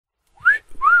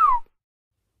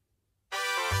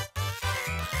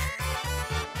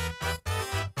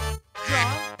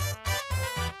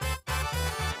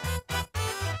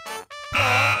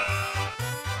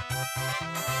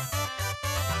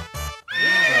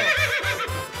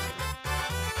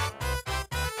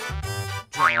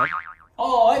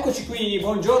qui,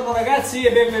 buongiorno ragazzi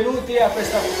e benvenuti a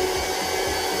questa...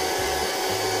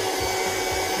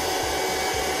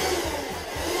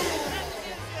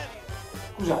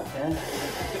 Scusate,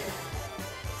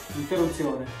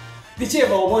 interruzione.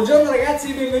 Dicevo, buongiorno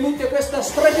ragazzi, benvenuti a questa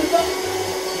strepitosa...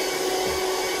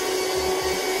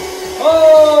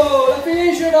 Oh, la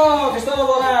finisce no, che sto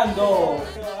lavorando!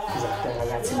 Scusate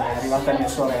ragazzi, ma è arrivata mia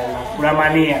sorella, una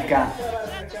maniaca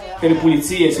delle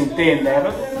pulizie, si intende?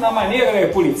 Una maniaca delle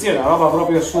pulizie, una roba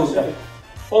proprio assurda.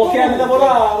 O che anni da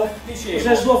volare? Dicevo. Si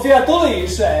è sdoppiato lì,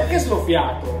 sai? Che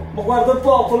sdoppiato? Ma guarda un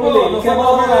po', quello lì, non che fa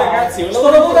va male, ragazzi, sto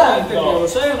lavorando! Lo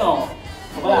sai o no?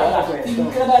 Guarda questo.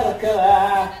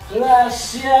 Incabarcala,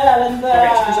 lasciala andare.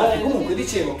 Vabbè, scusate, comunque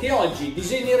dicevo che oggi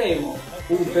disegneremo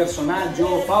un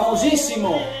personaggio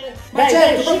famosissimo. Ma Dai,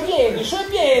 certo, dai, sui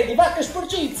piedi, va che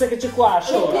sporcizia che c'è qua,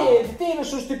 sui Allora. piedi, tira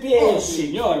su sti piedi. Oh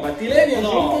signore, ma ti levi o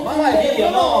no? Ma vai via,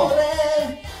 no!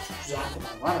 Scusate, ma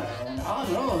guarda,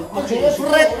 no, Ma che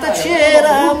fretta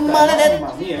c'era, maledetto!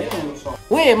 Mamma mia, io non lo so.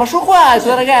 Uè, ma sono qua i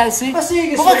tuoi ragazzi? Ma sì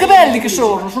che ma sono che belli io, che dice.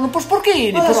 sono un po'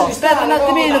 sporchini Ma però, lasciali aspetta stare, un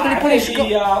attimino no, che li dai, pulisco. Vai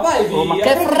via, vai via. Oh, ma che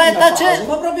prenditi fretta una c'è? pausa,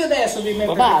 ma proprio adesso devi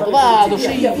mettere Vado,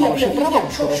 sì, ma sempre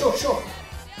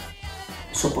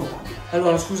Insopportabile.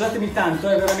 Allora, scusatemi tanto,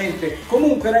 veramente.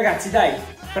 Comunque, ragazzi, dai,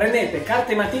 prendete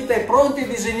carta e matita e pronti a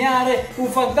disegnare un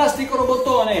fantastico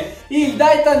robottone, il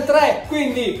Daitarn 3,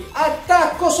 quindi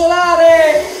attacco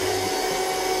solare!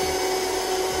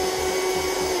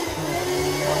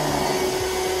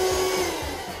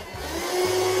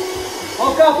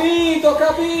 Ho capito, ho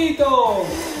capito!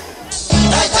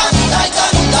 Daitarn,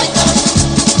 Daitarn, Daitarn.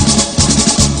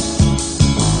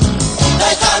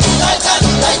 Daitarn,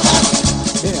 Daitarn, Daitarn.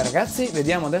 Bene ragazzi,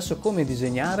 vediamo adesso come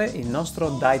disegnare il nostro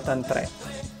Daitarn 3.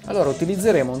 Allora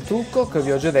utilizzeremo un trucco che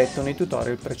vi ho già detto nei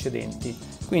tutorial precedenti.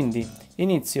 Quindi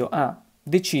inizio a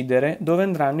decidere dove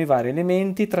andranno i vari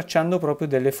elementi tracciando proprio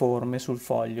delle forme sul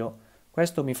foglio.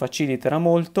 Questo mi faciliterà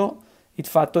molto il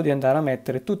fatto di andare a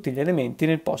mettere tutti gli elementi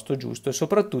nel posto giusto e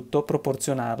soprattutto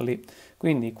proporzionarli.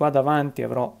 Quindi qua davanti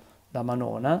avrò la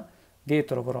manona,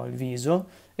 dietro avrò il viso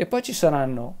e poi ci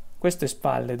saranno queste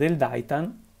spalle del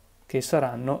Daitarn che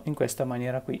saranno in questa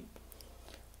maniera qui.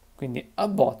 Quindi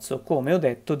abbozzo, come ho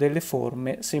detto, delle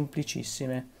forme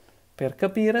semplicissime per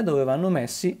capire dove vanno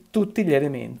messi tutti gli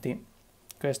elementi.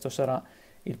 Questo sarà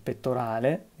il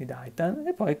pettorale di Daitarn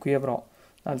e poi qui avrò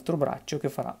l'altro braccio che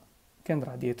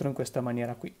andrà dietro in questa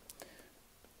maniera qui.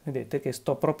 Vedete che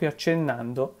sto proprio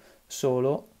accennando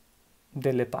solo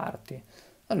delle parti.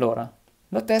 Allora,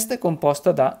 la testa è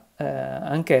composta da,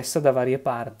 anch'essa da varie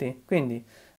parti, quindi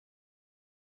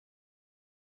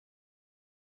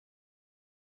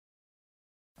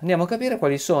andiamo a capire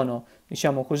quali sono,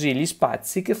 diciamo così, gli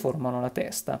spazi che formano la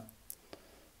testa.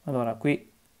 Allora,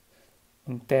 qui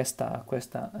in testa ha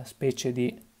questa specie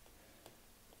di,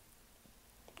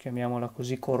 chiamiamola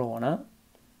così, corona,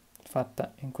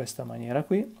 fatta in questa maniera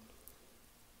qui,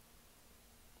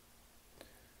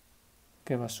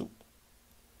 che va su.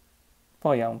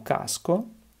 Poi ha un casco,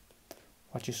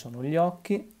 qua ci sono gli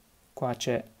occhi, qua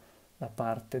c'è la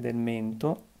parte del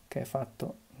mento, che è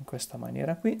fatto in questa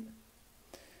maniera qui.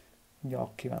 Gli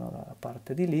occhi vanno dalla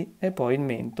parte di lì e poi il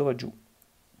mento va giù.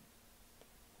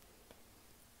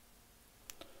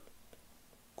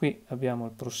 Qui abbiamo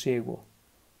il proseguo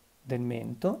del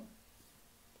mento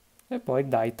e poi il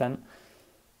Daitarn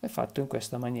è fatto in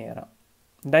questa maniera.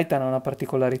 Il Daitarn ha una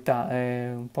particolarità,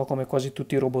 è un po' come quasi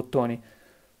tutti i robottoni.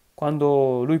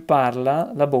 Quando lui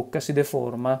parla la bocca si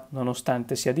deforma,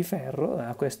 nonostante sia di ferro,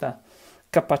 ha questa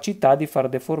capacità di far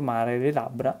deformare le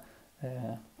labbra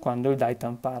quando il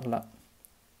Daitarn parla.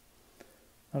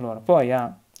 Allora, poi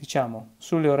ha, diciamo,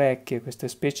 sulle orecchie queste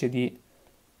specie di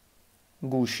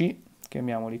gusci,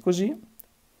 chiamiamoli così.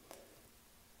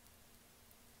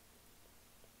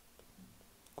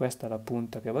 Questa è la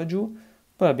punta che va giù.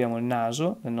 Poi abbiamo il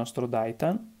naso del nostro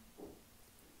Daitarn,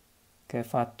 che è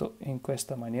fatto in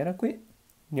questa maniera qui.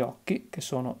 Gli occhi, che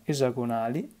sono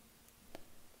esagonali.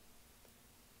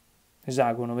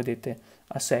 Esagono, vedete,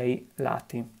 a 6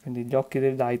 lati, quindi gli occhi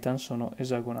del Daitarn sono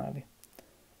esagonali.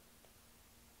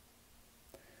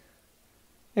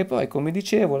 E poi, come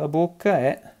dicevo, la bocca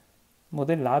è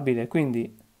modellabile,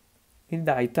 quindi il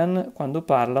Daitarn quando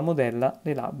parla modella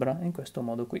le labbra in questo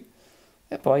modo qui.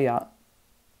 E poi ha,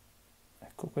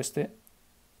 ecco, queste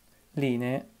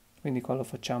linee, quindi qua lo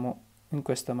facciamo in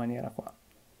questa maniera qua.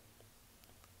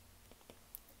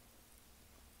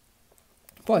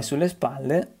 Poi sulle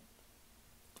spalle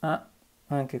ha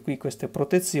anche qui queste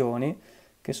protezioni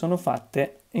che sono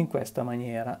fatte in questa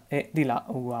maniera e di là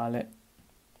uguale.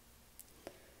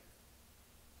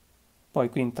 Poi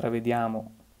qui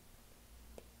intravediamo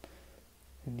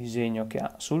il il disegno che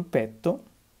ha sul petto,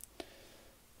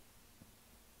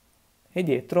 e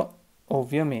dietro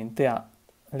ovviamente ha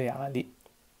le ali,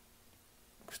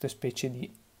 queste specie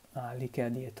di ali che ha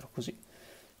dietro, così.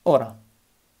 Ora,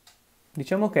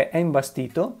 diciamo che è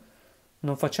imbastito,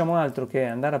 non facciamo altro che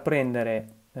andare a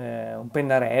prendere un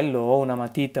pennarello o una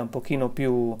matita un pochino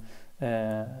più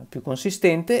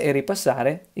consistente e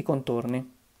ripassare i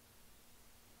contorni.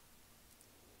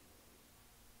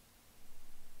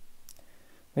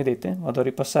 Vedete? Vado a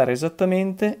ripassare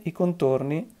esattamente i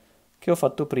contorni che ho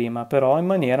fatto prima, però in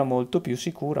maniera molto più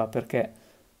sicura, perché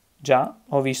già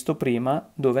ho visto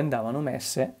prima dove andavano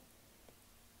messe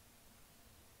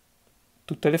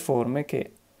tutte le forme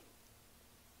che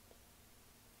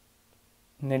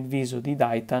nel viso di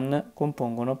Daitarn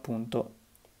compongono appunto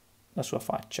la sua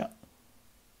faccia.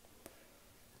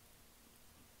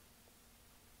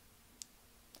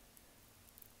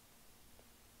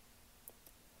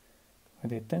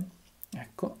 Vedete?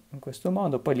 Ecco, in questo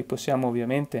modo. Poi li possiamo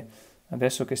ovviamente,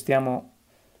 adesso che stiamo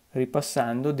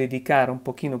ripassando, dedicare un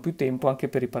pochino più tempo anche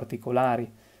per i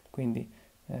particolari. Quindi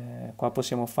qua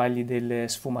possiamo fargli delle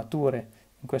sfumature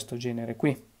in questo genere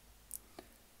qui.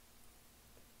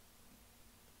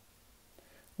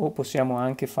 O possiamo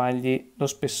anche fargli lo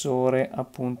spessore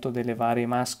appunto delle varie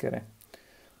maschere,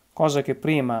 cosa che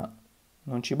prima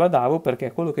non ci badavo,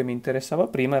 perché quello che mi interessava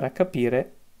prima era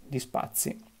capire gli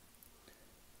spazi.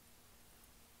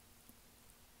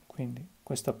 Quindi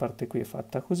questa parte qui è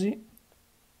fatta così.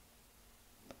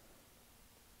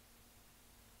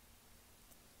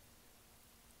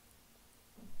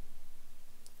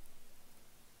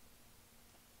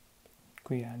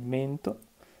 Qui ha il mento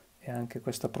e anche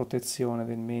questa protezione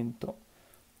del mento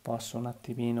posso un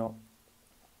attimino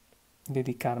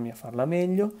dedicarmi a farla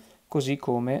meglio, così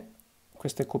come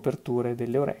queste coperture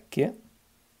delle orecchie.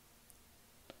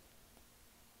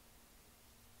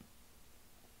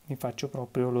 Mi faccio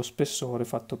proprio lo spessore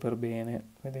fatto per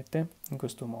bene, vedete? In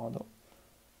questo modo,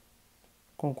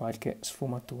 con qualche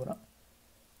sfumatura.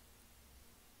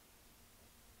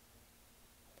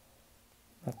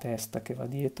 La testa che va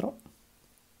dietro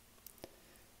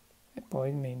e poi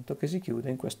il mento che si chiude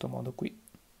in questo modo qui.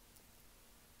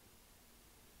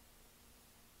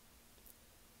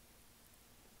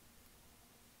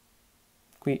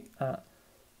 Qui ha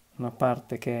una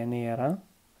parte che è nera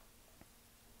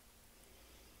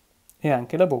e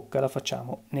anche la bocca la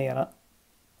facciamo nera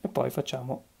e poi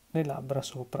facciamo le labbra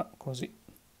sopra così.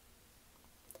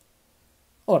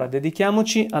 Ora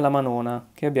dedichiamoci alla manona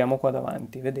che abbiamo qua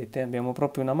davanti. Vedete, abbiamo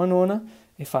proprio una manona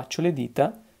e faccio le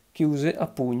dita chiuse a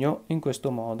pugno in questo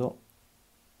modo.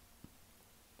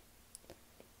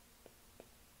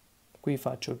 Qui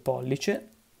faccio il pollice.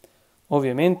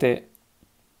 Ovviamente,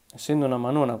 essendo una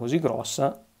manona così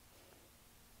grossa,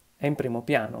 è in primo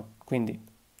piano, quindi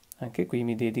anche qui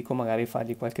mi dedico magari a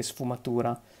fargli qualche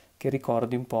sfumatura che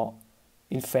ricordi un po'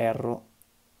 il ferro.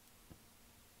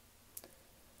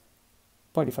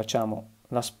 Poi gli facciamo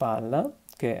la spalla,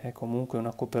 che è comunque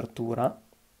una copertura,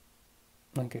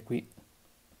 anche qui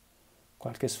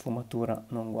qualche sfumatura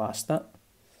non guasta.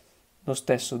 Lo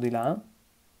stesso di là.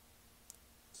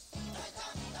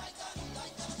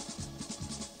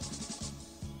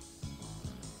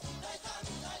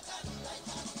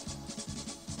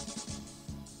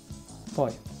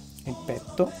 Poi il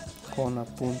petto con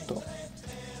appunto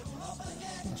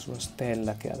la sua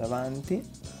stella che ha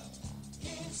davanti.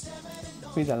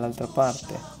 Qui dall'altra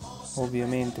parte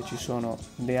ovviamente ci sono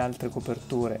le altre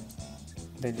coperture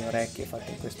delle orecchie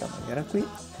fatte in questa maniera qui.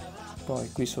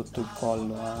 Poi qui sotto il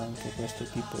collo ha anche questo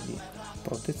tipo di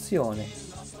protezione.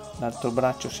 L'altro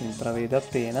braccio si intravede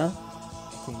appena,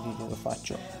 quindi glielo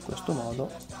faccio in questo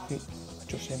modo. Qui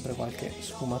faccio sempre qualche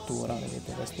sfumatura,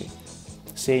 vedete, questi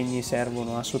segni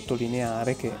servono a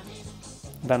sottolineare, che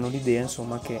danno l'idea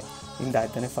insomma che il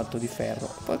Daitarn è fatto di ferro.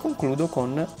 Poi concludo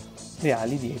con le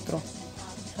ali dietro,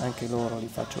 anche loro li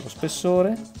faccio lo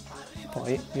spessore e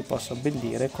poi li posso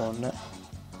abbellire con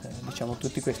diciamo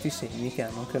tutti questi segni che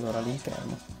hanno anche loro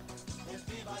all'interno.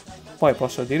 Poi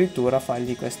posso addirittura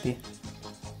fargli questi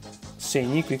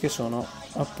segni qui che sono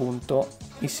appunto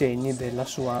i segni della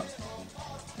sua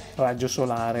raggio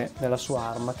solare, della sua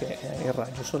arma che è il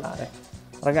raggio solare.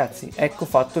 Ragazzi, ecco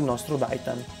fatto il nostro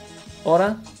Daitarn.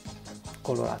 Ora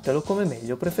coloratelo come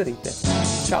meglio preferite.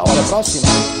 Ciao, alla prossima!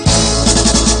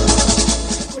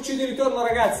 Eccoci di ritorno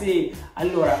ragazzi.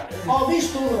 Allora, Ho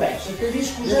visto un re, siete di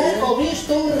scusate, ho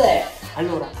visto un re.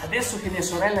 allora, adesso che mia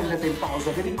sorella è andata in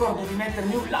pausa, vi ricordo di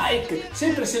mettermi un like,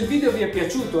 sempre se il video vi è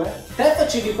piaciuto, Te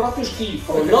facevi proprio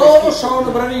schifo, Perché loro schifo?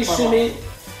 sono bravissimi.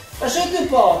 Ma senti un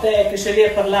po', te che sei lì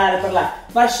a parlare,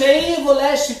 ma se io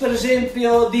volessi per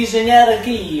esempio disegnare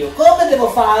anche io, come devo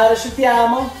fare?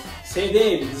 Sentiamo? Se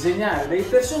devi disegnare dei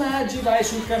personaggi vai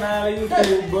sul canale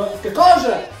YouTube. Che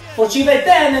cosa? O ci vai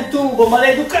te nel tubo,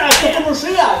 maleducato, tu non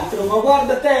sei altro, ma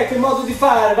guarda te che modo di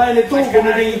fare, vai nel tubo, Il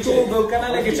canale mi dice. YouTube è un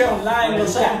canale che c'è online, lo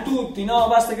sanno tutti, no?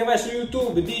 Basta che vai su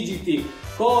YouTube, digiti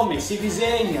come si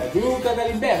disegna Luca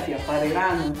Galimberti,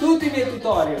 appariranno tutti i miei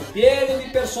tutorial pieni di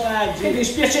personaggi. Che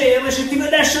dispiacere se ti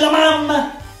vedesse la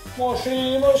mamma! Ma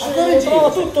sì,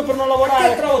 Trovo tutto per non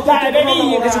lavorare. Dai,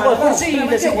 via, che ci vuole,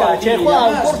 porcile ci vuole, c'è qua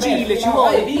un porcile ci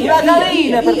vuole, una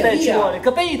gallina per te ci vuole,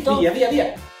 capito?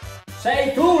 Via.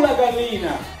 Sei tu la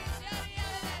gallina!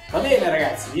 Va bene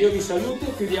ragazzi, io vi saluto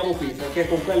e chiudiamo qui perché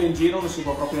con quello in giro non si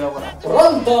può proprio lavorare.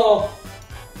 Pronto?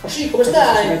 Ma sì, come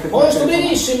stai? Sto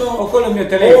benissimo. Ho quello il mio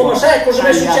telefono. Oh, ma sai cosa mi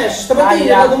è successo?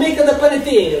 Stamattina vado mica da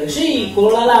panettiere, sì,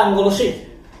 quello là all'angolo, sì.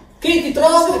 Chi ti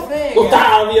trovo?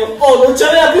 Ottavio! Oh, non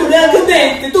c'aveva più neanche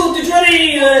denti, tutti ci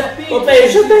ride! Ma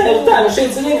pensa a te, Ottavio,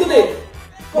 senza neanche denti.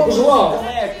 Ma cosa vuoi?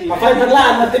 Ma fai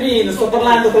parlare un attimino, sto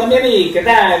parlando con la mia amica,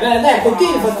 dai,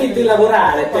 continua a far finta di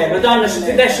lavorare, te, madonna, se ti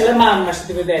vedesse la mamma, se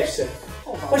ti vedesse.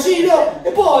 Ma sì, no, e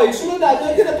poi sono andato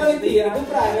anche da panettiere a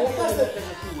comprare la pasta.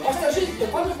 Basta zitto,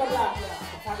 fammi parlare.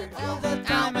 All the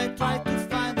time I tried to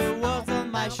find the words of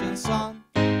my chanson.